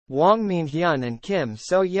Hwang Minhyun and Kim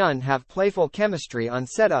So Hyun have playful chemistry on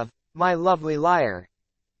set of My Lovely Liar.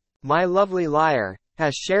 My Lovely Liar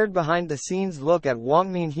has shared behind-the-scenes look at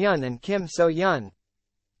Hwang Minhyun and Kim So Hyun.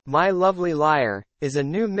 My Lovely Liar is a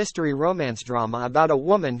new mystery romance drama about a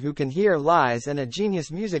woman who can hear lies and a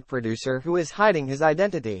genius music producer who is hiding his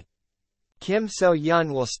identity. Kim So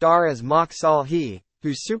Hyun will star as Mok Sol Hee,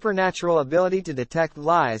 whose supernatural ability to detect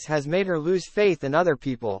lies has made her lose faith in other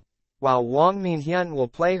people, while Hwang Minhyun will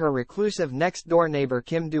play her reclusive next-door neighbor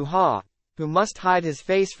Kim Do-ha, who must hide his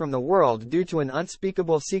face from the world due to an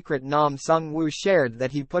unspeakable secret. Nam Sung-woo shared that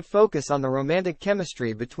he put focus on the romantic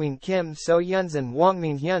chemistry between Kim So Hyun's and Hwang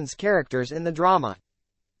Minhyun's characters in the drama.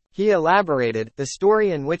 He elaborated, the story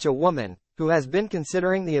in which a woman, who has been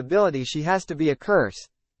considering the ability she has to be a curse,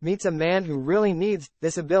 meets a man who really needs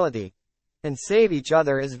this ability, and save each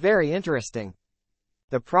other is very interesting.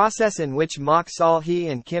 The process in which Mok Sol Hee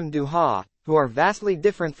and Kim Do-ha, who are vastly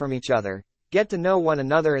different from each other, get to know one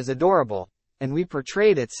another is adorable, and we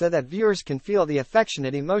portrayed it so that viewers can feel the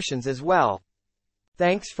affectionate emotions as well.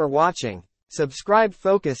 Thanks for watching. Subscribe.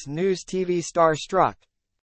 Focus News TV. Starstruck.